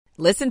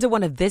Listen to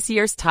one of this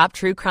year's top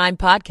true crime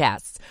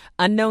podcasts.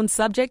 Unknown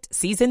Subject,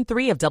 Season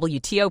 3 of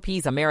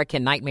WTOP's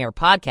American Nightmare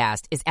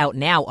podcast is out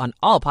now on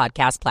all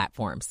podcast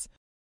platforms.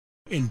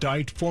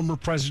 Indict former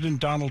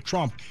President Donald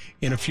Trump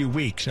in a few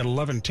weeks. At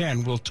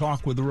 11:10, we'll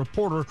talk with a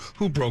reporter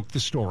who broke the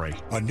story.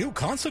 A new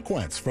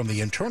consequence from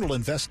the internal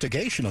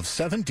investigation of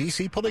 7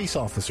 D.C. police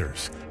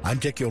officers. I'm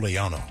Dick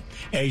Iuliano.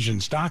 Asian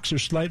stocks are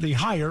slightly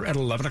higher at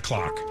 11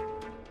 o'clock.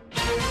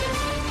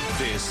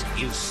 This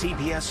is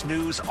CBS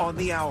News on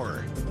the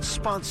Hour,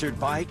 sponsored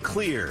by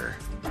Clear.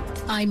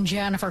 I'm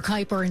Jennifer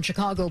Kuiper in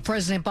Chicago.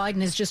 President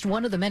Biden is just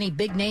one of the many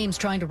big names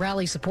trying to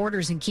rally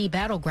supporters in key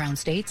battleground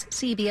states.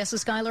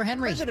 CBS's Skylar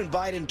Henry. President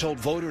Biden told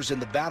voters in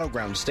the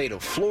battleground state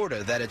of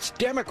Florida that it's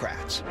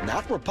Democrats,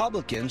 not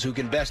Republicans, who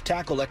can best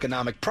tackle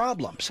economic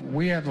problems.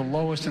 We have the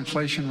lowest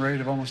inflation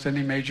rate of almost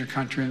any major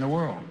country in the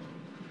world.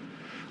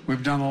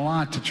 We've done a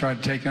lot to try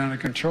to take it under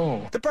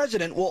control. The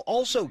president will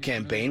also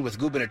campaign with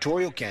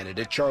gubernatorial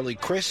candidate Charlie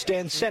Crist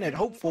and Senate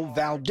hopeful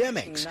Val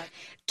Demings.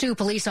 2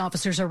 police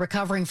officers are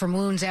recovering from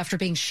wounds after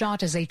being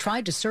shot as they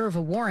tried to serve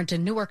a warrant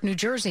in Newark, New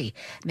Jersey.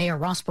 Mayor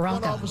Ross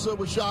Baraka. One officer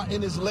was shot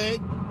in his leg,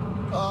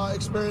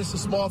 experienced a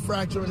small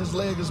fracture in his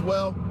leg as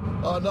well.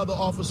 Another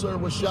officer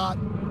was shot,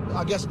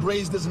 I guess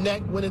grazed his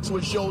neck, went into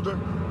his shoulder.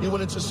 He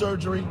went into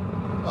surgery.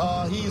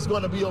 He's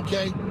going to be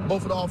okay.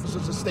 Both of the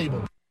officers are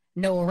stable.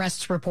 No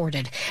arrests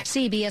reported.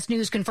 CBS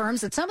News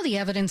confirms that some of the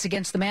evidence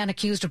against the man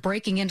accused of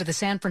breaking into the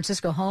San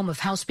Francisco home of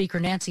House Speaker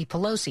Nancy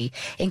Pelosi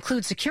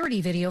includes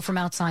security video from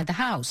outside the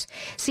House.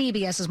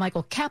 CBS's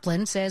Michael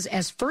Kaplan says,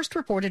 as first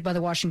reported by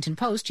the Washington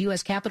Post,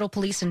 U.S. Capitol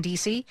Police in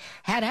D.C.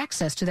 had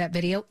access to that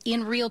video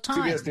in real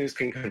time. CBS News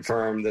can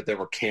confirm that there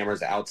were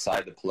cameras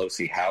outside the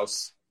Pelosi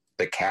house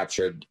that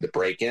captured the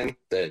break-in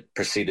that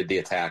preceded the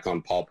attack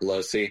on Paul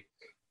Pelosi,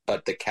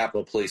 but the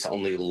Capitol Police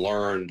only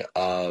learned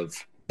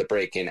of the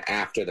break-in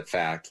after the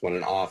fact when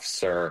an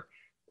officer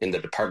in the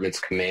department's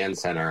command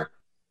center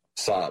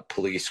saw a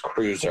police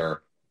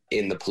cruiser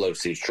in the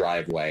Pelosi's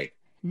driveway.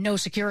 No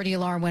security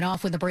alarm went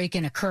off when the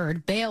break-in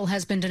occurred. Bail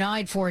has been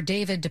denied for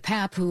David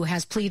DePape, who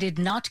has pleaded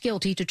not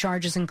guilty to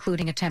charges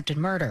including attempted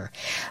murder.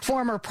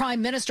 Former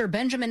Prime Minister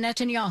Benjamin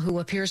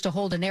Netanyahu appears to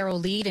hold a narrow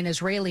lead in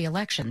Israeli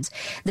elections.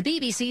 The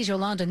BBC's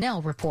Yolanda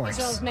Nell reports.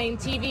 Israel's main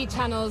TV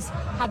channels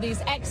have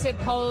these exit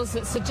polls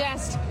that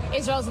suggest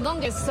Israel's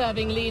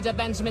longest-serving leader,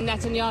 Benjamin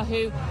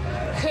Netanyahu,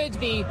 could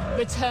be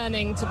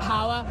returning to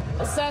power.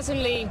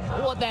 Certainly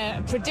what they're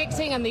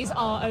predicting, and these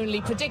are only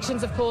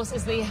predictions, of course,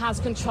 is that he has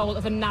control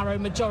of a narrow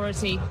majority.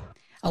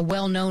 A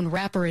well-known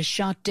rapper is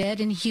shot dead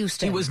in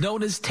Houston. He was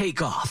known as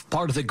Takeoff,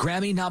 part of the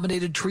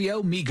Grammy-nominated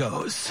trio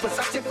Migos.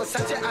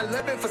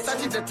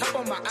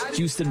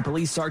 Houston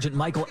Police Sergeant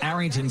Michael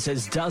Arrington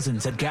says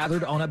dozens had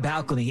gathered on a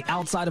balcony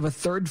outside of a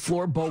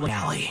third-floor bowling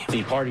alley.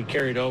 The party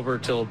carried over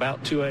till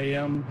about 2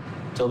 a.m.,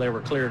 till they were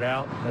cleared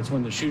out. That's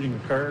when the shooting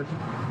occurred,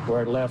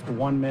 where it left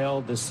one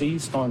male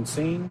deceased on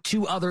scene.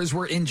 2 others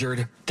were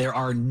injured. There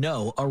are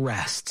no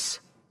arrests.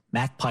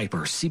 Matt Piper,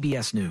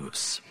 CBS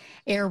News.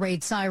 Air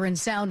raid sirens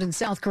sound in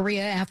South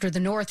Korea after the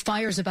North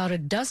fires about a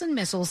dozen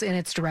missiles in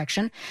its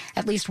direction.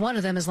 At least one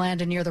of them has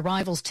landed near the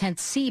rivals' 10th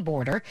sea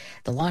border.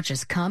 The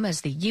launches come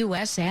as the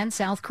U.S. and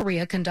South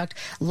Korea conduct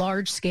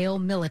large-scale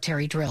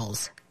military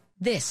drills.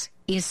 This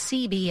is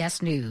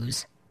CBS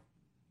News.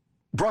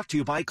 Brought to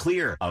you by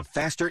Clear, a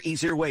faster,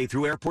 easier way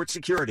through airport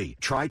security.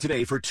 Try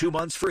today for 2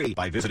 months free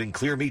by visiting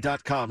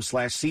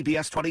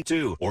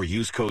clearme.com/CBS22 or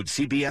use code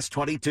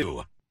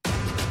CBS22.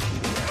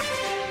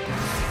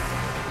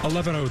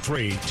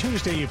 11:03,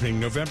 Tuesday evening,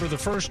 November the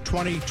 1st,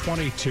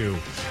 2022.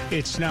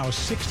 It's now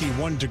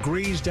 61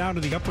 degrees, down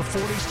to the upper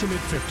 40s to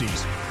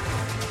mid-50s.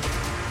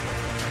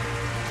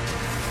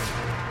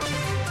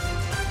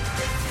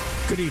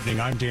 Good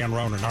evening, I'm Dan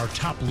Ronan. Our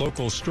top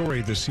local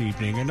story this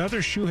evening.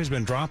 Another shoe has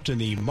been dropped in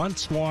the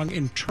months-long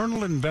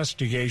internal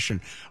investigation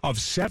of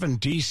 7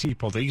 D.C.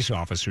 police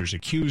officers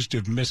accused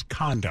of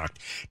misconduct.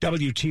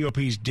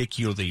 WTOP's Dick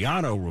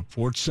Iuliano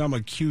reports some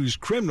accused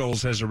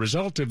criminals, as a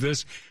result of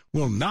this,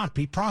 will not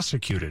be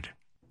prosecuted.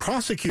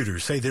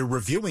 Prosecutors say they're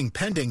reviewing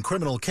pending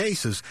criminal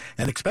cases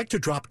and expect to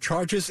drop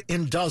charges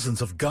in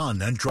dozens of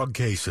gun and drug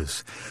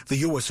cases. The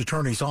U.S.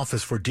 Attorney's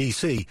Office for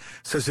D.C.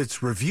 says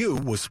its review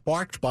was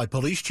sparked by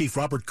Police Chief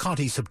Robert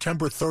Conte's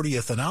September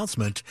 30th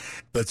announcement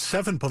that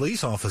 7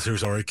 police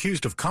officers are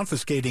accused of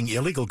confiscating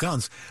illegal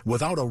guns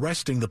without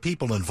arresting the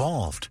people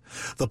involved.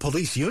 The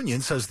police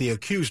union says the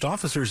accused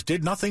officers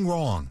did nothing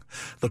wrong.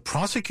 The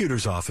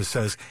prosecutor's office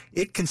says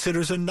it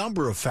considers a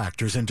number of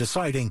factors in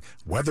deciding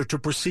whether to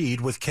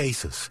proceed with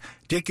cases.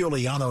 Dick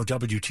Iuliano,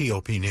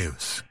 WTOP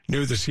News.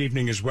 New this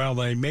evening as well,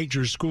 a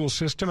major school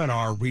system in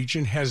our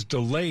region has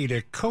delayed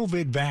a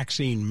COVID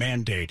vaccine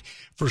mandate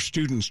for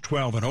students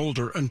 12 and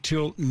older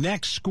until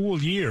next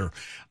school year.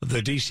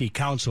 The D.C.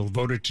 Council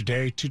voted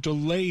today to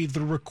delay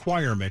the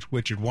requirement,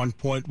 which at one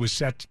point was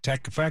set to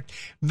take effect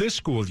this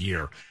school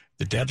year.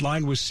 The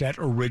deadline was set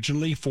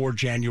originally for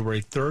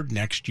January 3rd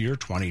next year,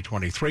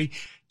 2023.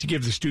 To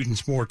give the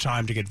students more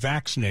time to get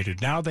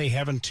vaccinated. Now they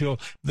have until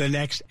the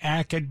next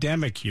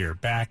academic year,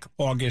 back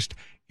August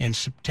in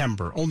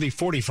September. Only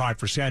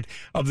 45%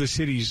 of the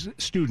city's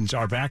students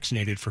are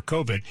vaccinated for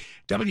COVID.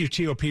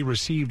 WTOP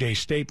received a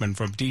statement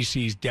from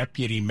D.C.'s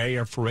Deputy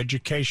Mayor for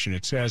Education.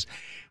 It says,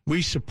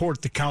 "We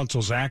support the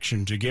council's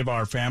action to give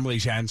our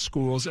families and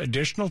schools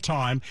additional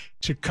time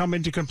to come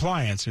into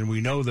compliance, and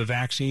we know the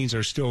vaccines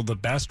are still the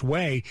best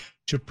way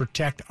to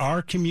protect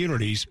our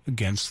communities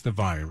against the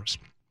virus."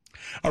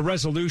 A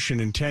resolution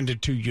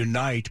intended to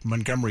unite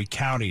Montgomery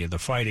County in the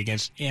fight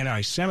against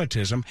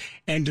anti-Semitism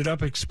ended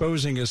up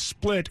exposing a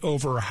split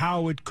over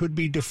how it could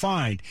be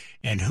defined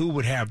and who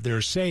would have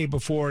their say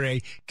before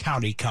a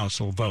county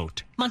council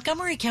vote.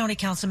 Montgomery County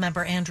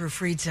Councilmember Andrew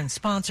Friedson,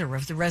 sponsor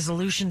of the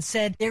resolution,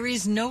 said there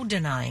is no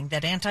denying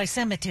that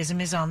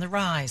anti-Semitism is on the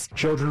rise.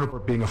 Children are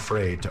being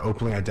afraid to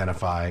openly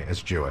identify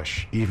as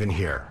Jewish, even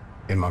here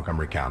in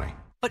Montgomery County.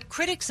 But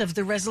critics of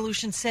the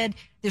resolution said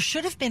there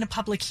should have been a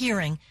public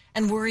hearing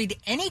and worried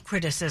any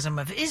criticism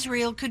of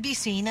Israel could be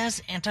seen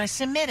as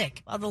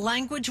anti-Semitic. While the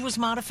language was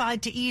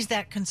modified to ease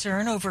that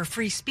concern over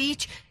free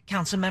speech,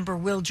 Councilmember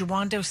Will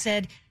Jawando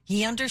said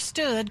he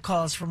understood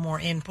calls for more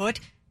input.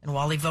 And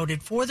while he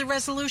voted for the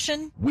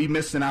resolution, we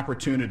missed an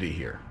opportunity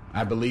here.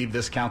 I believe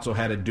this council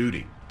had a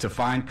duty to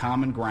find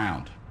common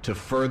ground, to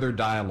further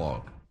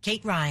dialogue.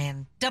 Kate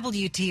Ryan,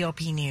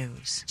 WTOP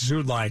News.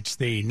 Zoo Lights,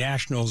 the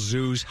National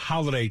Zoo's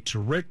holiday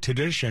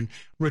tradition,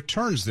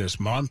 returns this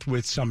month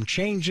with some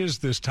changes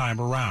this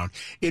time around.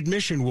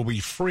 Admission will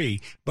be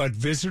free, but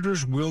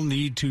visitors will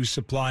need to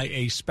supply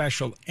a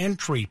special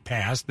entry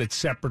pass that's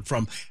separate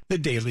from the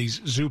daily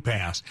Zoo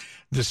Pass.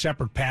 The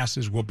separate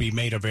passes will be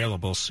made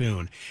available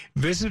soon.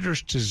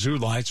 Visitors to Zoo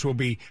Lights will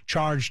be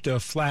charged a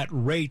flat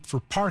rate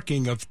for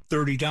parking of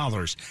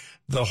 $30.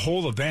 The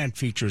whole event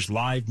features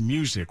live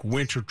music,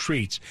 winter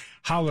treats,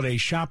 holiday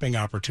shopping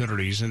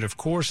opportunities, and, of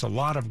course, a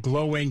lot of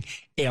glowing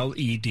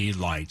LED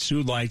lights.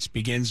 Zoo Lights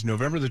begins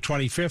November the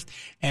 25th,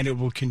 and it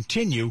will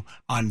continue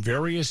on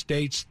various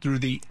dates through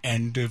the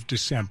end of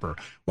December.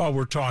 While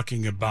we're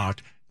talking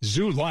about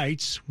Zoo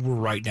Lights, we're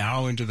right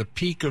now into the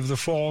peak of the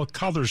fall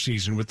color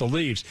season with the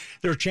leaves.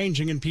 They're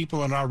changing, and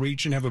people in our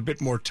region have a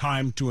bit more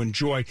time to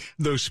enjoy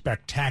those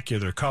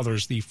spectacular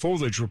colors. The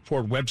Foliage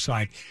Report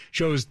website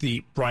shows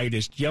the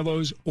brightest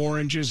yellows,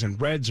 oranges, and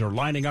reds are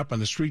lining up on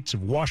the streets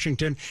of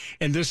Washington,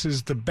 and this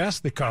is the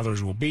best the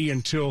colors will be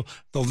until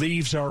the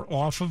leaves are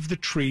off of the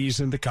trees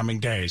in the coming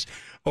days.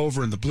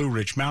 Over in the Blue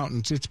Ridge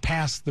Mountains, it's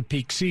past the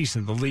peak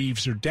season. The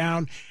leaves are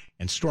down,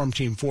 and Storm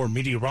Team 4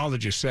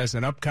 meteorologist says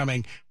an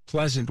upcoming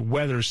pleasant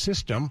weather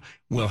system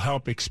will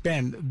help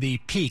expend the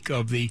peak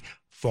of the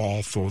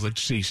fall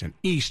foliage season.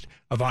 East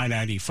of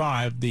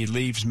I-95, the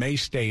leaves may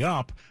stay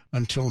up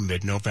until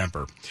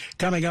mid-November.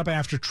 Coming up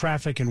after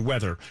traffic and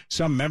weather,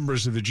 some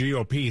members of the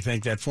GOP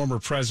think that former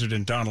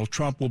President Donald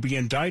Trump will be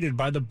indicted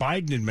by the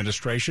Biden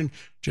administration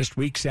just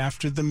weeks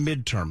after the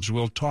midterms.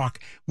 We'll talk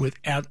with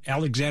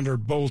Alexander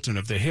Bolton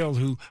of The Hill,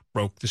 who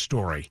broke the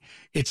story.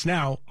 It's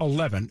now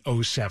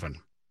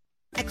 11:07.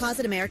 At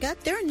Closet America,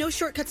 there are no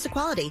shortcuts to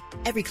quality.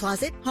 Every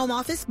closet, home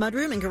office,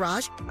 mudroom, and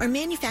garage are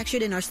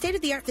manufactured in our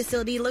state-of-the-art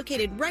facility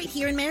located right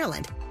here in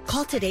Maryland.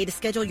 Call today to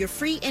schedule your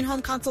free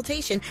in-home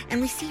consultation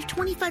and receive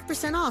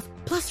 25% off,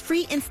 plus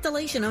free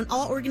installation on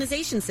all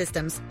organization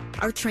systems.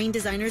 Our trained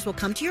designers will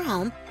come to your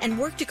home and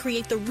work to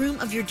create the room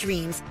of your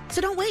dreams. So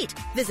don't wait.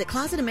 Visit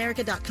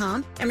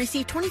closetamerica.com and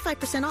receive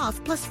 25%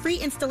 off, plus free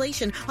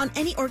installation on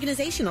any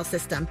organizational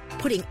system,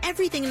 putting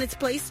everything in its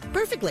place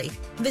perfectly.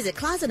 Visit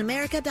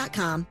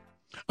closetamerica.com.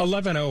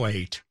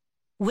 11:08.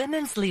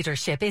 Women's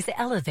leadership is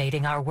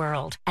elevating our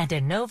world, and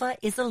Inova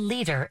is a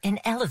leader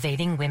in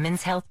elevating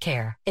women's health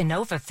care.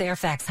 Inova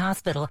Fairfax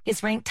Hospital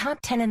is ranked top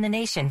 10 in the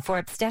nation for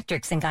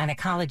obstetrics and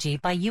gynecology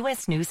by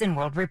U.S. News &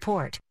 World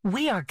Report.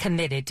 We are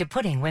committed to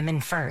putting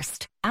women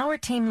first. Our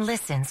team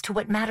listens to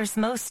what matters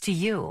most to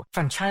you,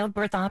 from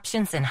childbirth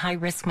options and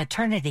high-risk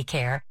maternity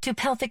care to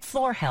pelvic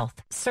floor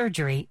health,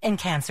 surgery, and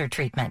cancer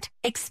treatment.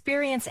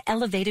 Experience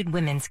elevated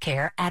women's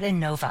care at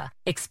Inova.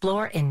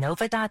 Explore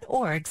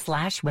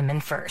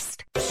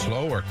Inova.org/women-first.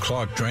 Slow or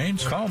clogged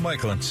drains? Call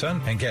Michael &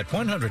 Son and get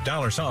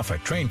 $100 off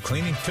at drain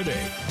cleaning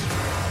today.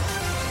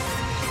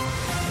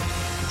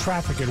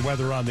 Traffic and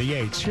weather on the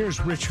 8s. Here's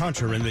Rich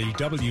Hunter in the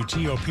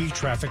WTOP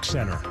Traffic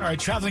Center. All right,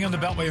 traveling on the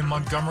Beltway in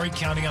Montgomery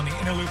County on the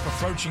inner loop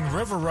approaching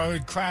River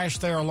Road. Crash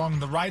there along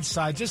the right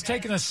side. Just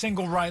taking a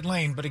single right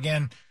lane, but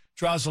again,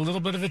 draws a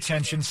little bit of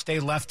attention. Stay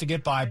left to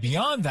get by.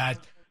 Beyond that,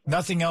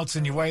 nothing else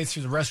in your way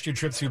through the rest of your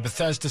trip through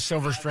Bethesda,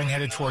 Silver Spring,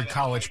 headed toward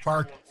College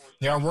Park.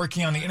 They are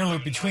working on the inner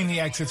loop between the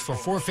exits for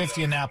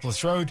 450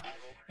 Annapolis Road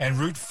and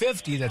Route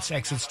 50. That's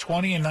exits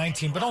 20 and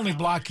 19, but only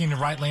blocking the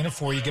right lane of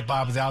 4. You get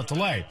by without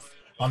delay.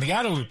 On the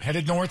outer loop,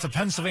 headed north of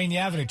Pennsylvania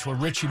Avenue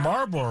toward Ritchie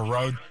Marlborough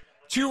Road,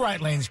 2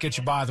 right lanes get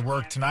you by the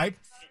work tonight.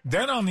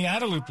 Then on the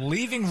outer loop,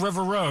 leaving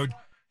River Road,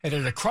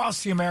 headed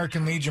across the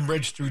American Legion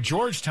Bridge through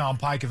Georgetown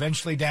Pike,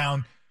 eventually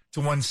down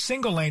to 1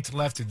 single lane to the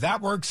left of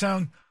that work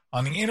zone.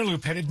 On the inner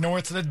loop, headed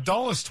north to the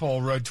Dulles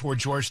Toll Road toward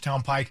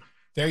Georgetown Pike.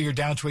 There you're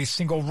down to a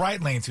single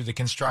right lane through the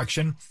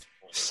construction.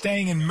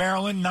 Staying in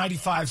Maryland,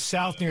 95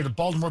 south near the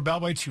Baltimore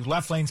Beltway, 2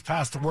 left lanes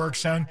past the work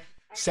zone.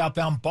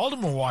 southbound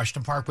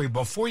Baltimore-Washington Parkway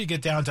before you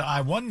get down to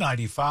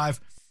I-195.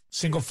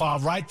 Single file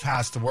right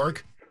past the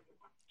work.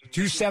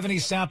 270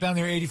 southbound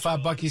near 85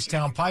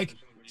 Buckystown Pike.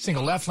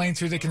 Single left lane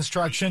through the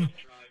construction.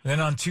 And then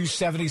on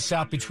 270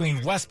 south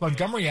between West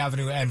Montgomery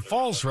Avenue and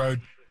Falls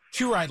Road,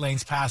 2 right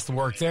lanes past the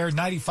work there.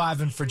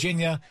 95 in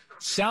Virginia.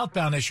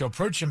 Southbound as you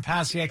approach and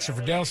past the exit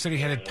for Dale City,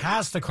 headed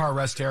past the car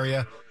rest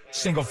area.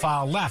 Single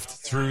file left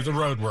through the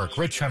roadwork.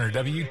 Rich Hunter,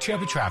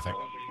 WTOP Traffic.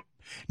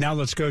 Now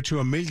let's go to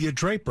Amelia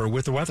Draper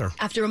with the weather.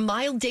 After a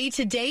mild day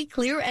today,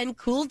 clear and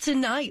cool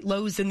tonight.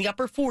 Lows in the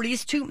upper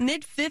 40s to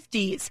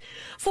mid-50s.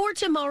 For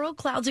tomorrow,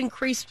 clouds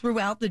increase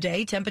throughout the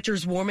day.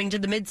 Temperatures warming to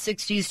the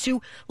mid-60s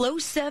to low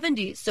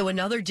 70s. So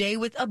another day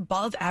with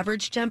above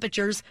average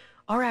temperatures.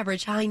 Our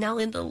average high now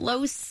in the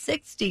low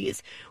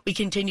 60s. We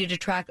continue to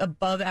track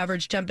above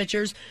average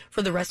temperatures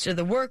for the rest of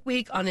the work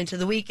week, on into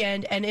the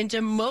weekend, and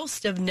into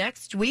most of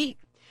next week.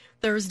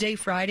 Thursday,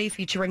 Friday,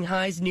 featuring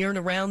highs near and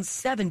around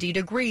 70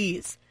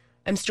 degrees.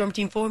 I'm Storm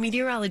Team 4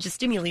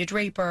 meteorologist Amelia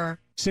Draper.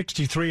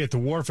 63 at the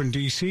Wharf in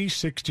D.C.,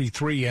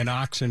 63 in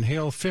Oxon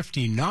Hill,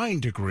 59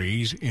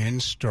 degrees in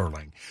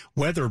Sterling.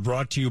 Weather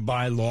brought to you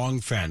by Long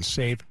Fence.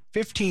 Save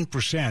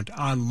 15%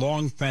 on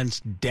Long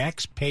Fence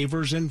decks,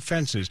 pavers, and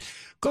fences.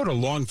 Go to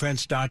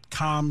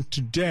longfence.com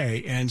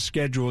today and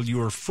schedule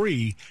your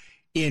free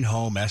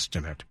in-home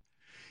estimate.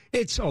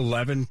 It's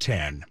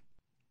 11:10.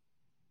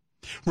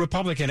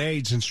 Republican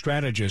aides and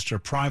strategists are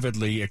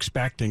privately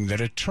expecting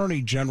that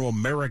Attorney General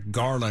Merrick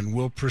Garland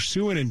will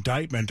pursue an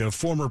indictment of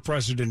former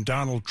President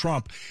Donald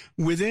Trump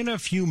within a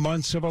few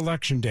months of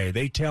Election Day.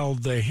 They tell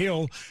The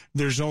Hill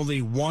there's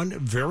only one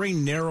very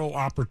narrow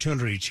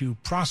opportunity to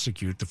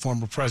prosecute the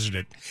former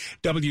president.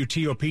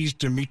 WTOP's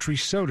Dimitri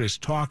Sotis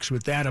talks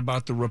with that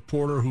about the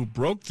reporter who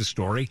broke the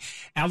story,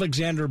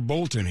 Alexander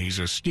Bolton. He's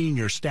a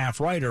senior staff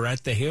writer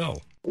at The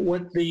Hill.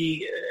 What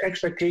the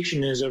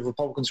expectation is of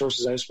Republican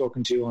sources I've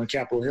spoken to on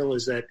Capitol Hill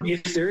is that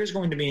if there is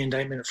going to be an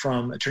indictment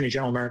from Attorney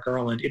General Merrick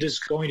Garland, it is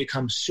going to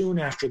come soon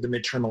after the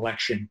midterm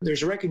election.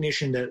 There's a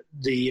recognition that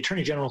the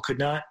Attorney General could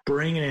not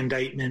bring an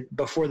indictment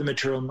before the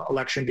midterm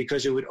election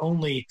because it would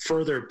only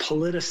further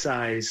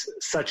politicize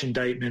such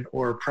indictment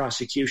or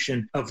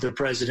prosecution of the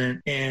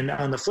president. And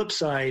on the flip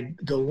side,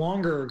 the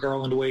longer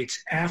Garland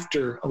waits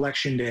after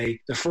Election Day,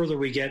 the further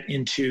we get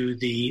into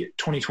the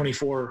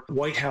 2024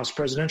 White House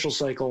presidential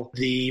cycle.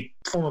 The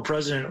former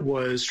president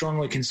was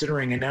strongly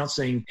considering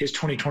announcing his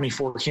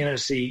 2024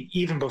 candidacy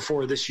even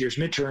before this year's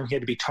midterm. He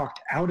had to be talked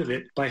out of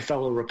it by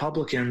fellow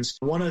Republicans.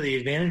 One of the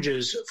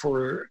advantages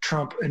for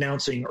Trump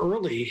announcing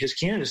early his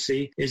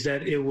candidacy is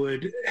that it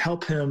would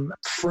help him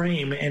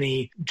frame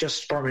any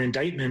Justice Department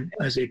indictment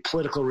as a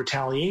political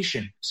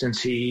retaliation, since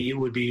he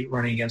would be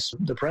running against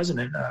the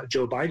president,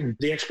 Joe Biden.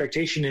 The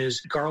expectation is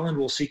Garland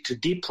will seek to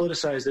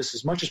depoliticize this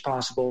as much as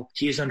possible.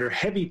 He is under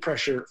heavy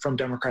pressure from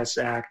Democrats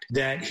to act,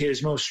 that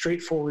his most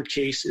straightforward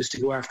case is to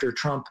go after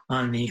Trump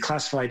on the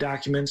classified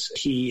documents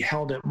he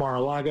held at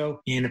Mar-a-Lago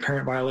in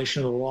apparent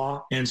violation of the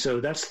law. And so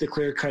that's the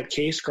clear-cut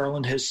case.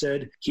 Garland has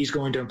said he's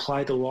going to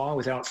apply the law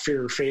without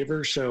fear or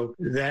favor. So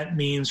that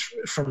means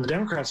from the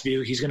Democrats'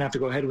 view, he's going to have to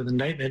go ahead with an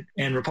indictment.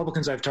 And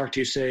Republicans I've talked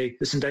to say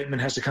this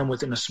indictment has to come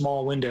within a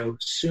small window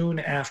soon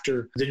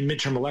after the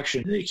midterm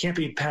election. It can't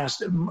be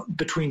passed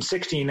between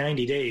 60 and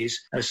 90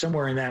 days,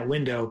 somewhere in that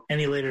window.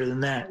 Any later than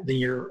that, then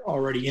you're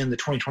already in the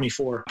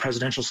 2024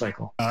 presidential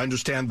cycle. I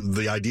understand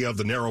the idea of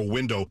the narrow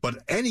window,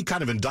 but any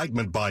kind of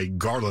indictment by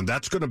Garland,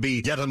 that's going to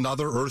be yet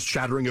another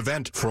earth-shattering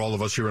event for all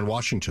of us here in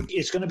Washington.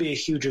 It's going to be a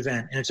huge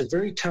event, and it's a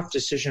very tough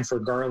decision for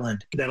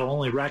Garland that'll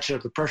only ratchet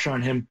up the pressure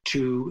on him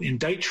to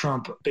indict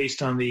Trump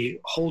based on the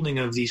holding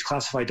of these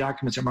classified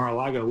documents at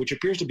Mar-a-Lago, which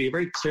appears to be a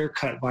very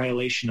clear-cut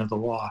violation of the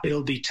law.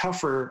 It'll be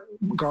tough for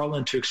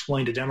Garland to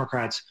explain to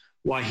Democrats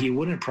why he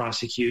wouldn't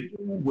prosecute,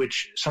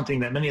 which something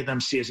that many of them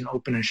see as an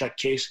open and shut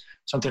case,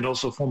 something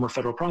also former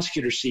federal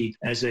prosecutors see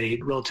as a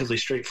relatively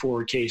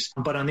straightforward case.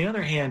 But on the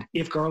other hand,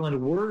 if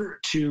Garland were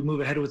to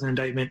move ahead with an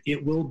indictment,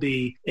 it will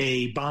be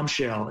a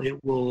bombshell.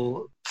 It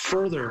will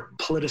further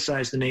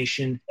politicize the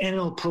nation, and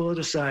it'll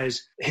politicize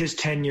his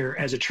tenure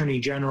as Attorney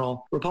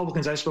General.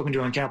 Republicans I've spoken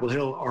to on Capitol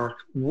Hill are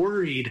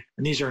worried,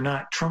 and these are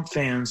not Trump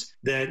fans,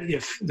 that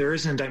if there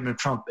is an indictment of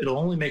Trump, it'll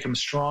only make him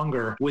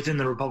stronger within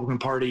the Republican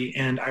Party,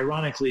 and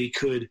ironically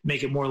could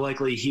make it more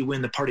likely he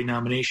win the party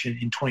nomination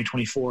in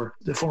 2024.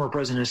 The former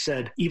president has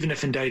said, even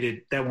if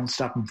indicted, that won't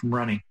stop him from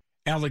running.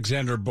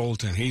 Alexander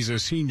Bolton, he's a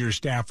senior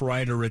staff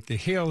writer at The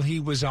Hill.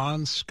 He was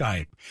on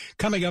Skype.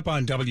 Coming up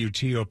on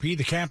WTOP,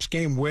 the Caps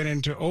game went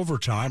into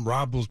overtime.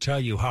 Rob will tell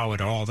you how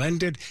it all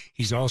ended.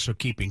 He's also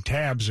keeping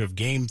tabs of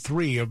Game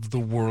 3 of the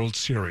World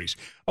Series.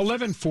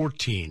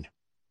 11:14.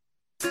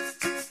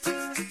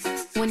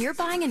 When you're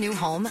buying a new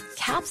home,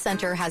 Cap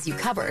Center has you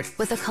covered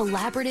with a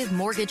collaborative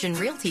mortgage and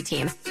realty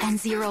team and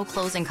zero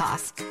closing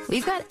costs.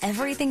 We've got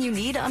everything you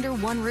need under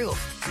one roof.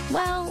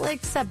 Well,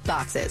 except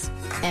boxes.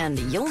 And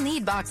you'll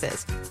need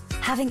boxes.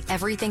 Having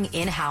everything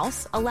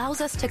in-house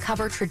allows us to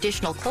cover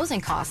traditional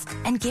closing costs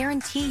and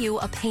guarantee you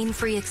a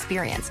pain-free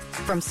experience.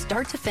 From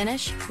start to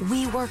finish,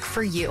 we work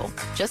for you,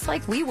 just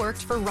like we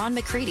worked for Ron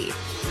McCready.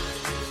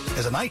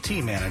 As an IT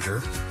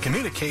manager,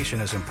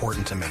 communication is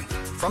important to me.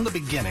 From the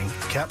beginning,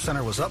 Cap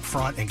Center was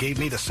upfront and gave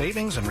me the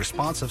savings and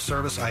responsive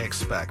service I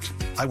expect.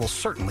 I will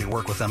certainly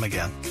work with them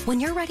again. When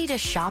you're ready to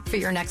shop for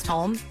your next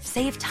home,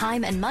 save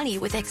time and money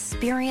with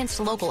experienced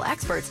local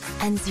experts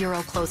and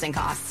zero closing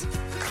costs.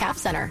 Cap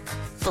Center.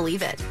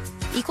 Believe it.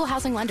 Equal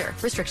housing lender.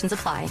 Restrictions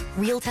apply.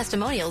 Real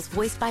testimonials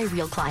voiced by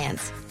real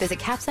clients. Visit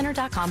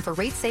capcenter.com for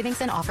rate savings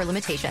and offer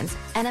limitations.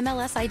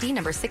 NMLS ID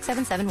number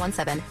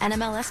 67717.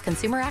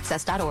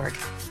 NMLSconsumeraccess.org.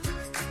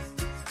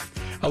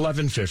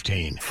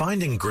 11:15.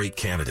 Finding great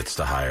candidates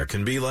to hire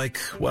can be like,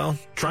 well,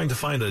 trying to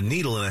find a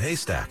needle in a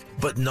haystack,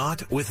 but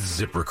not with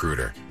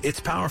ZipRecruiter. Its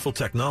powerful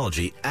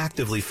technology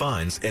actively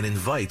finds and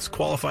invites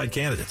qualified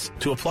candidates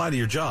to apply to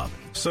your job.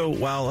 So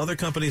while other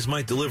companies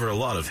might deliver a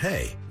lot of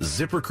hay,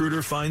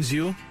 ZipRecruiter finds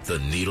you the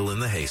needle in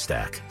the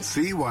haystack.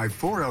 See why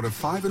 4 out of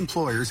 5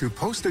 employers who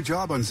post a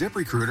job on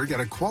ZipRecruiter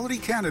get a quality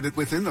candidate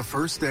within the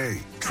first day.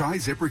 Try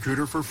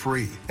ZipRecruiter for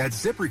free at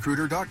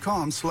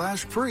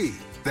ZipRecruiter.com/free.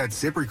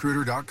 That's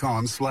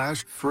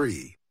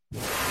ZipRecruiter.com/free.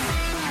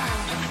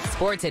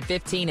 Sports at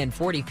 15 and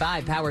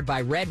 45, powered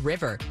by Red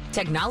River.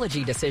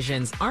 Technology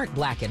decisions aren't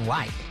black and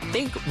white.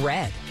 Think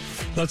red.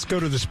 Let's go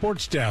to the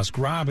sports desk.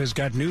 Rob has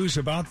got news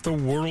about the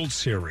World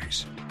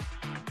Series.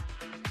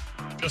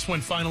 Just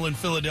went final in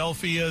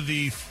Philadelphia.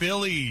 The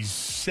Phillies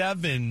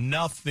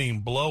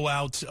 7-0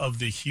 blowout of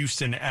the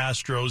Houston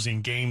Astros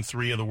in Game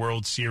 3 of the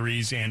World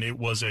Series, and it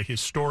was a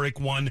historic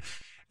one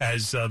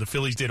as the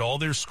Phillies did all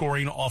their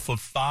scoring off of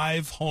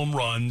 5 home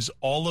runs,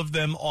 all of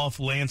them off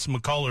Lance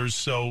McCullers,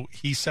 so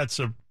he sets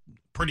a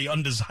pretty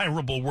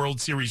undesirable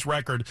World Series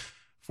record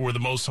for the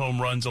most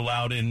home runs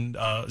allowed in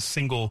a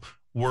single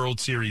World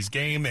Series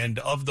game. And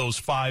of those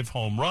 5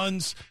 home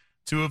runs,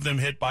 2 of them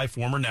hit by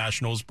former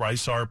Nationals,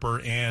 Bryce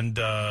Harper and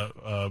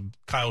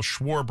Kyle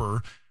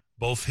Schwarber,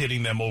 both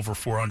hitting them over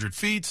 400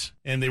 feet,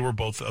 and they were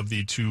both of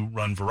the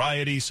 2-run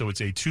variety. So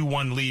it's a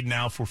 2-1 lead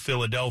now for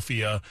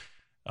Philadelphia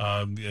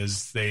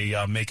as they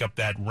make up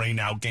that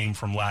rain-out game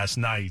from last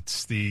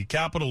night. The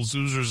Capitals,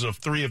 losers of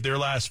 3 of their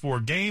last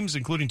 4 games,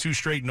 including 2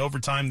 straight in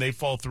overtime. They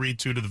fall 3-2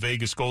 to the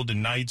Vegas Golden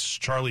Knights.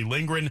 Charlie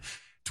Lindgren,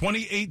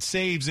 28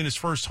 saves in his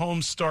first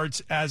home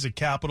starts as a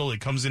Capital.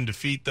 It comes in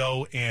defeat,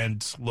 though,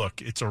 and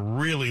look, it's a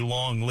really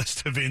long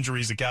list of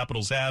injuries the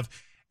Capitals have.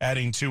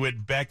 Adding to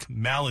it, Beck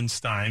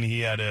Malenstein,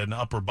 he had an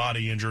upper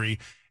body injury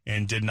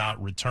and did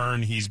not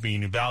return. He's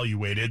being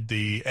evaluated.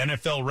 The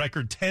NFL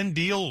record 10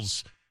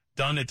 deals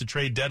done at the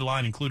trade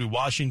deadline included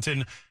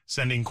Washington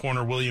sending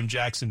corner William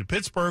Jackson to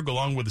Pittsburgh,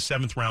 along with a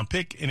 7th-round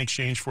pick in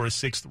exchange for a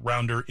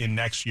 6th-rounder in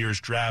next year's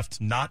draft.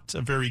 Not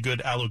a very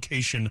good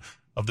allocation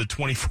of the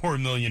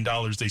 $24 million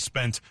they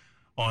spent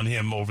on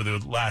him over the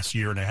last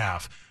year and a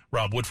half.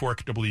 Rob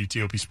Woodfork,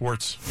 WTOP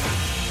Sports.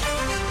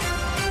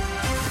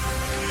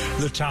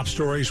 The top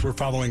stories we're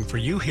following for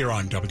you here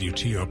on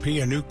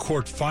WTOP. A new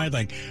court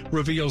filing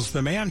reveals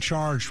the man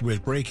charged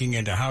with breaking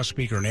into House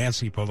Speaker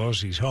Nancy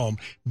Pelosi's home,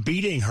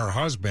 beating her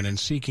husband, and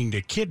seeking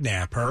to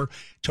kidnap her,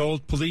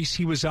 told police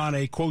he was on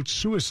a, quote,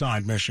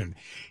 suicide mission.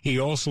 He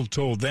also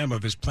told them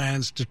of his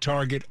plans to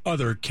target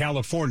other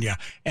California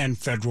and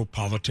federal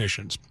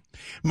politicians.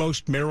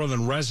 Most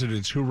Maryland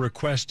residents who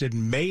requested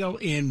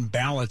mail-in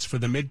ballots for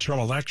the midterm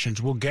elections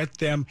will get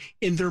them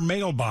in their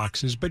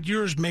mailboxes, but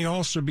yours may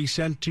also be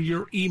sent to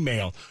your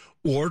email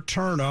or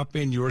turn up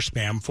in your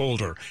spam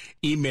folder.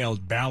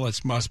 Emailed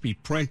ballots must be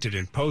printed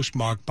and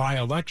postmarked by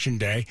Election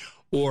Day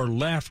or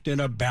left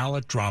in a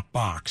ballot drop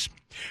box.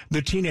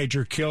 The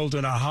teenager killed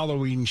in a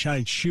Halloween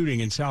night shooting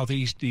in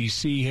Southeast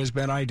D.C. has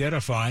been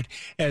identified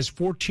as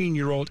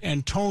 14-year-old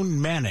Antone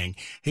Manning.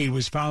 He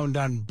was found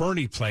on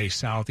Bernie Place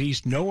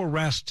Southeast. No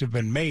arrests have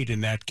been made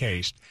in that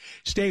case.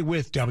 Stay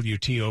with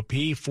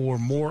WTOP for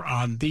more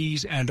on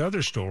these and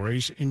other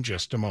stories in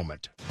just a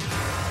moment.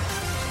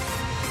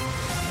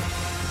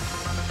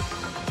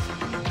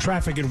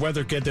 Traffic and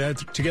weather get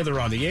together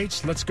on the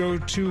 8s. Let's go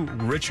to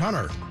Rich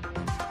Hunter.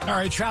 All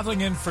right,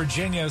 traveling in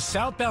Virginia,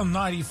 southbound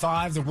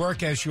 95, the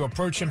work as you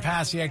approach and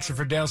pass the exit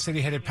for Dale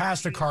City, headed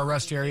past the car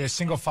rest area,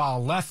 single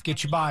file left,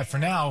 get you by. For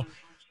now,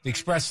 the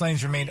express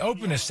lanes remain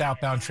open as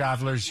southbound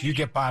travelers. You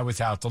get by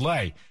without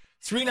delay.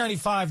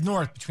 395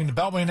 north between the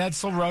Beltway and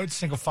Edsel Road,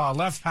 single file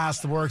left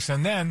past the works.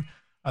 And then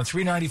on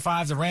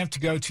 395, the ramp to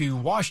go to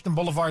Washington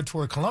Boulevard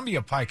toward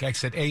Columbia Pike,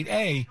 exit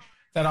 8A.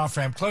 That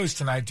off-ramp closed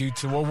tonight due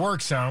to a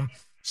work zone.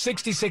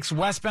 66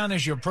 westbound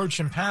as you approach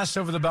and pass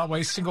over the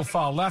Beltway, single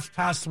file left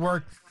past the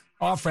work.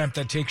 Off-ramp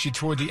that takes you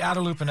toward the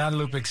Outer Loop and Outer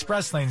Loop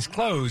Express lanes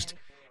closed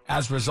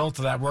as a result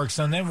of that work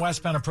zone. Then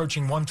westbound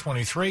approaching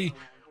 123,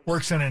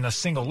 work zone in a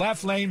single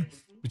left lane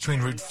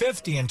between Route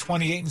 50 and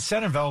 28 in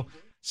Centerville.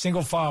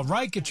 Single file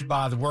right get you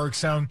by the work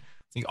zone.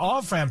 The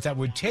off-ramp that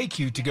would take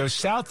you to go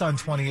south on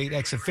 28,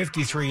 exit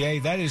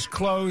 53A, that is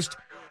closed.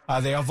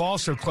 They have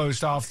also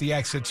closed off the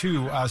exit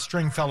to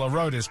Stringfellow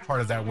Road as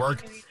part of that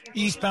work.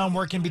 Eastbound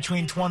working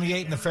between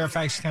 28 and the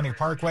Fairfax County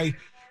Parkway.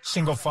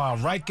 Single file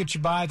right get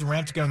you by. The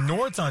ramp to go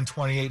north on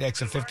 28,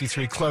 exit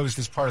 53 closed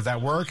as part of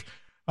that work.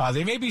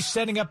 They may be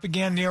setting up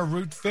again near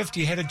Route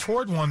 50, headed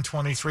toward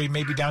 123,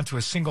 maybe down to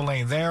a single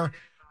lane there.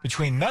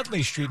 between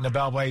Nutley Street and the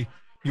Beltway,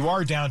 you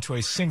are down to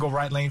a single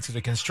right lane through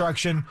the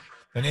construction.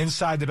 Then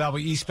inside the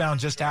Beltway eastbound,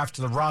 just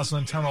after the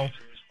Roslyn Tunnel,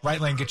 right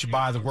lane gets you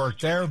by the work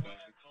there.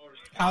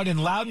 Out in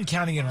Loudoun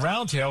County and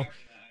Round Hill,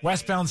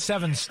 westbound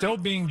 7 still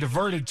being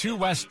diverted to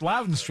West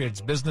Loudoun Street.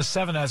 It's business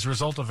 7 as a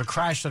result of a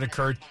crash that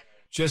occurred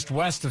just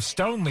west of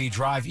Stoneleigh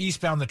Drive.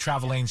 Eastbound, the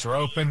travel lanes are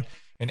open.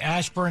 In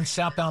Ashburn,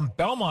 southbound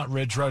Belmont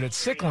Ridge Road at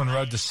Sycamore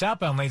Road, the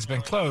southbound lane's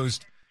been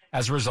closed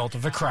as a result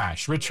of the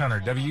crash. Rich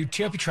Hunter,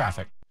 WTOP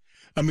Traffic.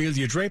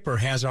 Amelia Draper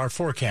has our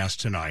forecast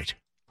tonight.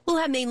 We'll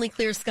have mainly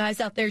clear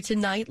skies out there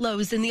tonight,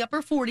 lows in the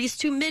upper 40s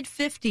to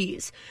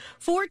mid-50s.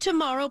 For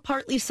tomorrow,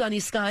 partly sunny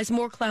skies,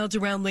 more clouds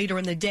around later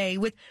in the day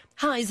with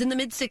highs in the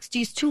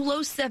mid-60s to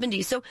low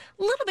 70s. So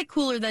a little bit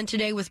cooler than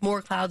today with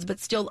more clouds, but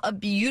still a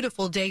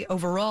beautiful day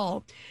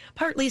overall.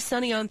 Partly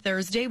sunny on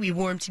Thursday. We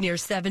warm to near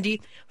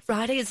 70.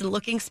 Friday is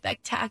looking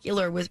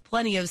spectacular with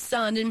plenty of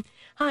sun and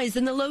highs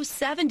in the low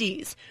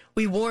 70s.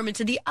 We warm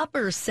into the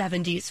upper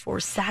 70s for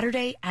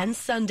Saturday and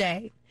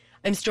Sunday.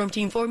 I'm Storm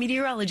Team 4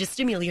 meteorologist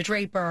Amelia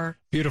Draper.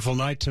 Beautiful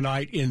night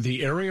tonight in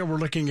the area. We're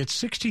looking at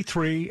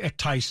 63 at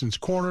Tyson's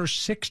Corner,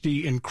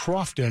 60 in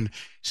Crofton,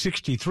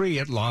 63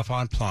 at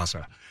L'Enfant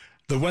Plaza.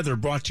 The weather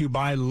brought to you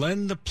by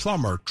Len the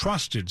Plumber,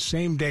 trusted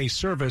same-day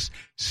service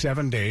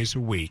 7 days a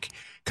week.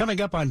 Coming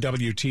up on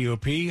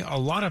WTOP, a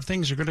lot of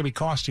things are going to be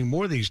costing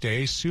more these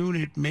days. Soon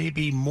it may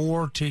be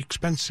more too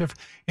expensive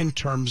in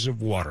terms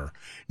of water.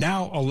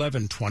 Now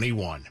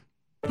 11:21.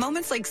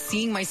 Moments like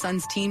seeing my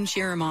son's team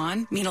cheer him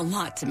on mean a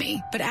lot to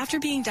me. But after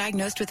being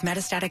diagnosed with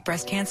metastatic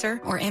breast cancer,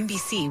 or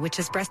MBC, which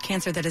is breast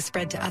cancer that has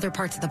spread to other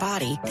parts of the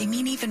body, they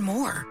mean even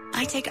more.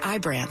 I take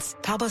Ibrance,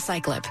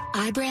 palbociclib.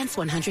 Ibrance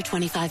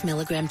 125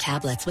 milligram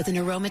tablets with an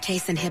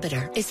aromatase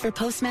inhibitor is for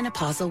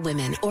postmenopausal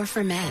women or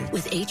for men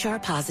with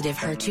HR-positive,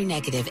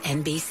 HER2-negative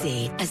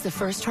MBC as the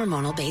first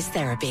hormonal-based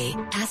therapy.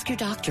 Ask your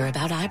doctor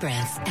about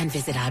Ibrance and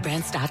visit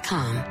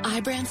Ibrance.com.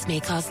 Ibrance may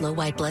cause low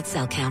white blood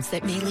cell counts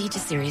that may lead to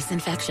serious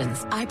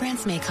infections.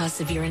 Ibrance may cause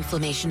severe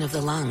inflammation of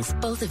the lungs.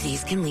 Both of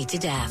these can lead to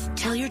death.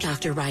 Tell your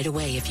doctor right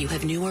away if you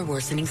have new or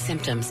worsening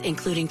symptoms,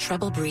 including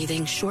trouble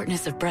breathing,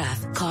 shortness of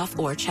breath, cough,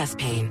 or chest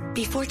pain.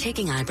 Before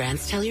taking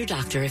Ibrance, tell your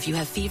doctor if you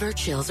have fever,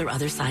 chills, or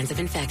other signs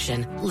of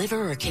infection,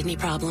 liver or kidney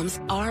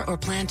problems, are or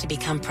plan to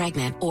become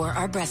pregnant, or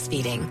are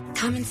breastfeeding.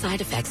 Common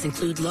side effects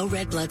include low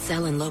red blood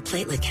cell and low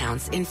platelet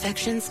counts,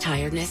 infections,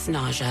 tiredness,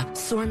 nausea,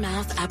 sore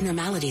mouth,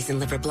 abnormalities in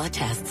liver blood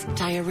tests,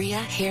 diarrhea,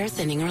 hair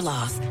thinning or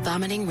loss,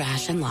 vomiting,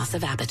 rash, and loss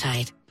of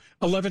appetite.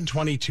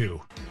 11:22.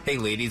 Hey,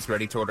 ladies,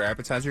 ready to order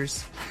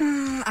appetizers?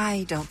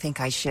 I don't think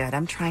I should.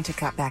 I'm trying to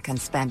cut back on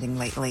spending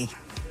lately.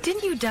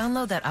 Didn't you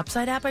download that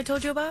Upside app I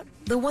told you about?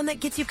 The one that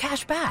gets you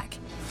cash back.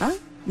 Huh?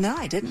 No,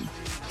 I didn't.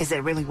 Is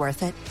it really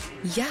worth it?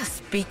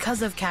 Yes,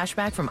 because of cash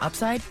back from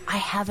Upside, I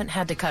haven't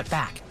had to cut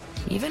back,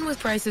 even with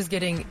prices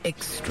getting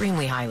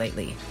extremely high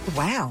lately.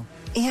 Wow.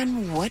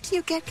 And what do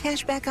you get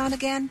cash back on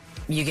again?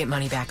 You get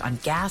money back on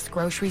gas,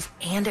 groceries,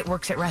 and it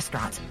works at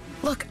restaurants.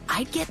 Look,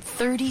 I'd get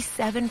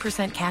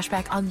 37% cash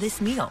back on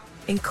this meal,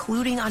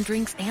 including on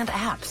drinks and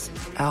apps.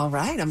 All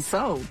right, I'm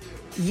sold.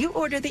 You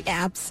order the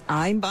apps,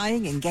 I'm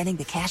buying and getting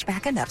the cash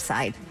back on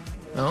Upside.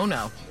 Oh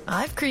no,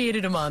 I've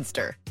created a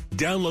monster.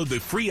 Download the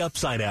free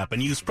Upside app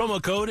and use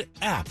promo code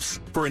APPS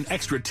for an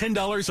extra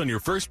 $10 on your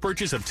first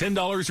purchase of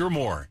 $10 or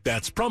more.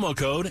 That's promo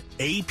code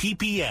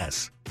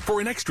APPS for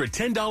an extra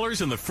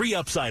 $10 in the free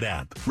Upside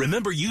app.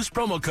 Remember, use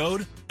promo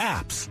code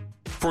APPS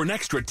for an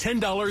extra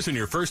 $10 in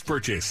your first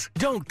purchase.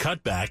 Don't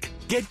cut back.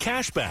 Get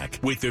cash back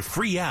with the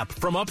free app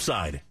from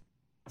Upside.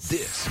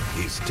 This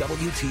is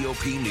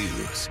WTOP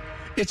News.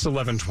 It's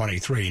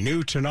 11:23.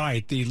 New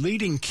tonight, the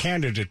leading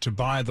candidate to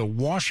buy the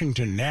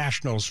Washington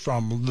Nationals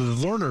from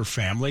the Lerner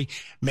family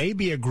may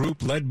be a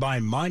group led by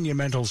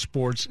Monumental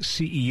Sports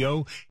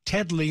CEO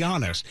Ted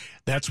Leonsis.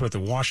 That's what the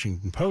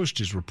Washington Post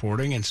is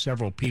reporting, and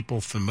several people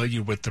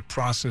familiar with the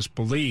process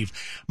believe.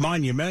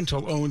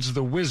 Monumental owns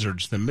the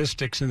Wizards, the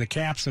Mystics, and the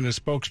Caps, and a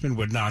spokesman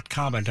would not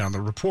comment on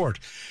the report.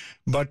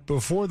 But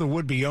before the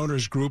would-be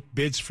owners group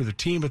bids for the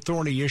team, a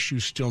thorny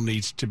issue still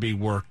needs to be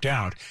worked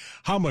out.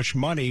 How much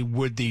money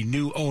would the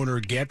new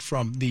owner get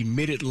from the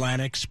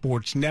Mid-Atlantic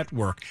Sports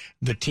Network,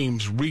 the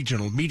team's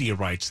regional media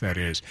rights, that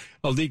is?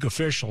 A league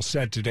official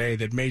said today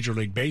that Major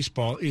League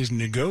Baseball is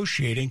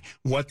negotiating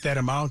what that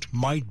amount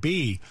might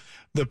be.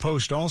 The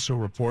Post also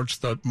reports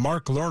that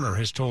Mark Lerner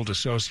has told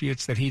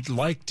associates that he'd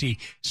like to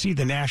see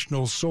the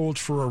Nationals sold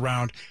for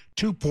around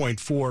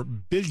 $2.4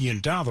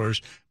 billion,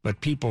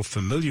 but people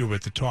familiar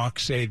with the talk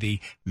say the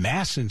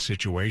Masson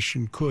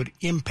situation could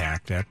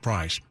impact that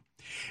price.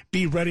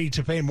 Be ready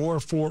to pay more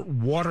for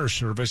water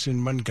service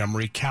in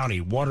Montgomery County.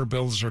 Water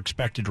bills are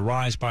expected to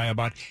rise by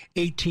about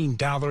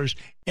 $18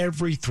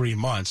 every 3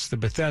 months. The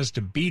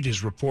Bethesda Beat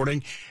is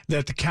reporting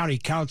that the county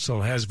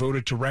council has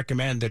voted to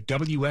recommend that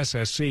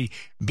WSSC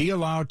be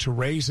allowed to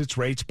raise its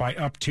rates by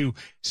up to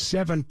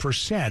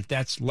 7%.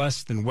 That's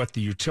less than what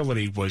the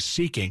utility was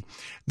seeking.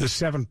 The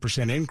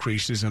 7%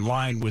 increase is in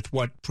line with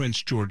what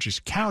Prince George's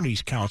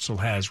County's council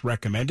has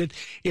recommended.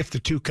 If the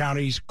two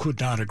counties could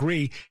not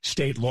agree,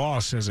 state law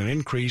says an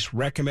increase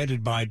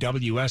recommended by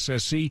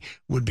WSSC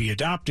would be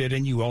adopted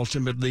and you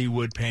ultimately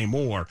would pay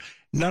more.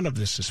 None of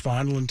this is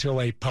final until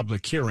a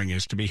public hearing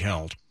is to be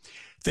held.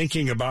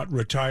 Thinking about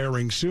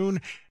retiring soon?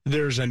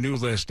 There's a new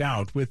list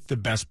out with the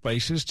best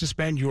places to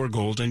spend your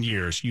golden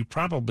years. You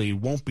probably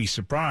won't be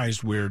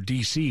surprised where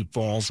D.C.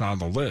 falls on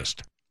the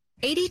list.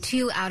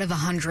 82 out of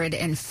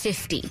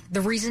 150.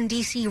 The reason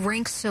D.C.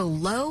 ranks so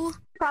low?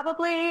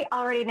 Probably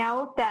already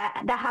know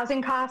that the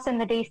housing costs in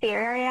the D.C.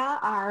 area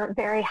are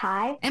very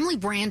high. Emily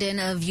Brandon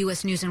of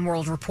U.S. News &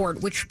 World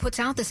Report, which puts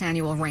out this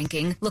annual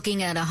ranking,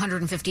 looking at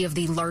 150 of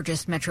the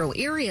largest metro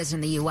areas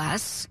in the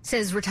U.S.,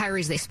 says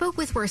retirees they spoke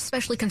with were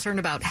especially concerned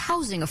about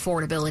housing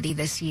affordability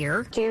this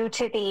year. Due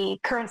to the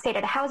current state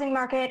of the housing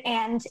market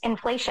and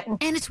inflation.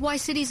 And it's why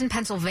cities in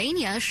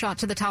Pennsylvania shot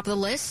to the top of the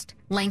list.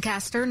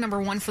 Lancaster,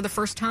 number 1 for the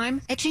first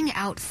time, edging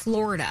out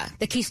Florida.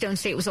 The Keystone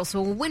State was also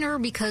a winner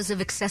because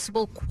of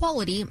accessible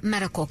quality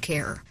medical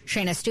care.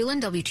 Shayna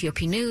Stulen,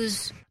 WTOP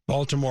News.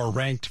 Baltimore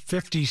ranked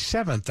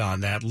 57th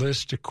on that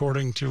list,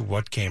 according to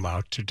what came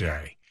out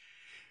today.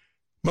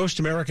 Most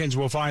Americans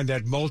will find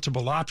that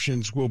multiple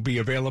options will be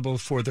available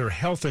for their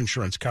health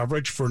insurance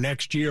coverage for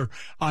next year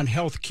on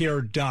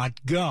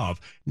healthcare.gov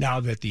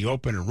now that the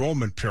open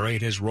enrollment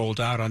period has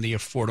rolled out on the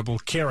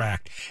Affordable Care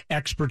Act.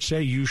 Experts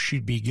say you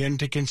should begin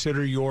to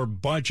consider your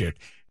budget,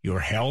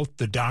 your health,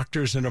 the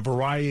doctors, and a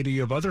variety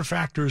of other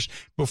factors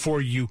before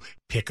you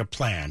pick a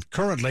plan.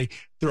 Currently,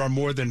 there are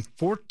more than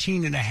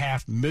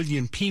 14.5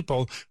 million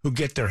people who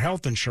get their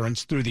health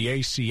insurance through the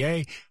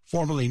ACA,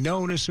 formerly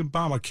known as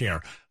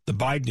Obamacare. The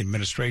Biden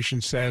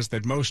administration says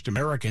that most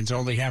Americans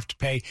only have to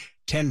pay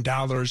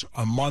 $10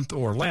 a month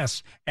or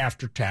less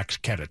after tax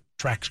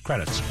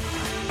credits.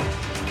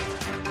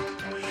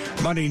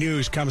 Money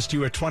News comes to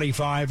you at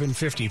 25 and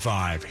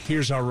 55.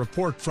 Here's our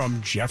report from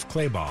Jeff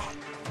Claybaugh.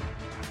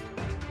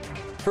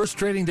 First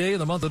trading day of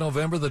the month of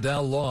November, the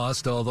Dow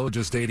lost, although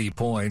just 80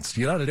 points.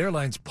 United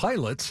Airlines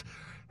pilots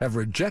have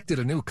rejected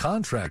a new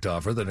contract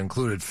offer that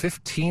included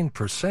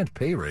 15%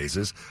 pay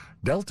raises.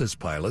 Delta's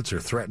pilots are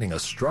threatening a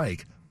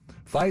strike.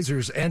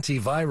 Pfizer's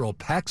antiviral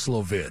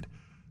Paxlovid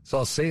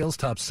saw sales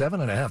top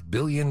 $7.5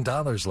 billion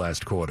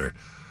last quarter.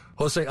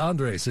 Jose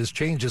Andres has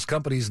changed his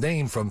company's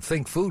name from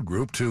Think Food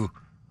Group to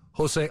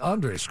Jose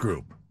Andres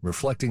Group,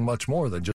 reflecting much more than just